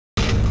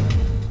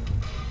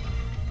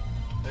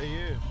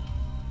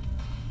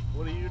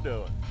What are you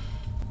doing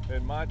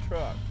in my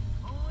truck?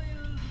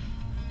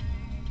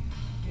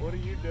 What are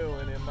you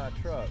doing in my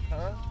truck,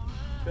 huh?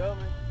 Tell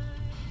me.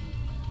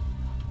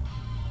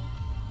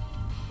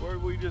 Where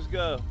did we just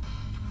go?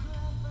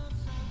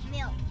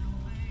 Milk.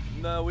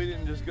 No, we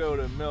didn't just go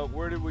to milk.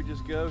 Where did we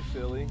just go,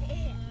 silly?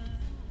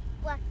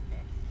 What's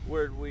this?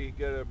 Where did we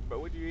go to,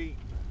 what did you eat?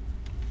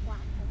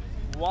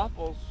 Waffles.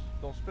 Waffles.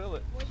 Don't spill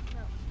it. White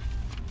milk.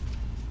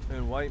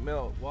 And white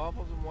milk.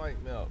 Waffles and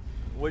white milk.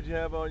 What'd you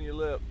have on your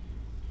lip?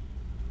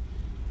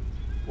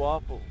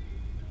 Waffle.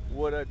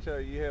 What'd I tell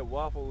you? You had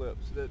waffle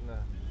lips, didn't I?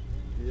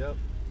 Yep.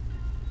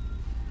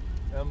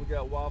 Emma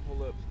got waffle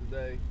lips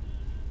today.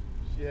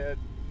 She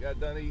got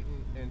done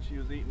eating and she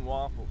was eating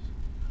waffles.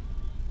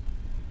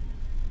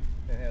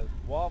 And has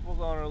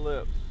waffles on her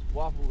lips.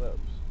 Waffle lips.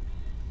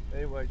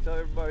 Anyway, tell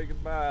everybody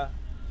goodbye.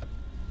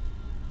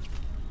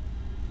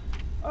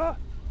 Ah!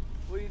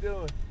 What are you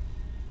doing?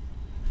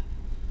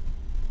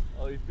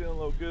 Oh, you're feeling a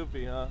little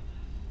goofy, huh?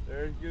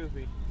 There's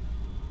Goofy.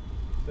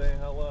 Saying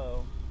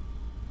hello.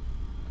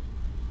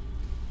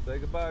 Say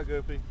goodbye,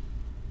 Goofy.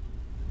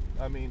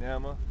 I mean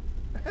Emma.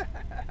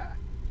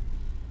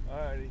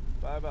 Alrighty,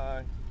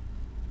 bye-bye.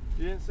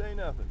 You didn't say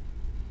nothing.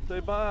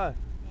 Say bye.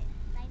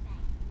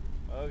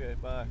 Bye-bye. Okay,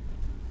 bye.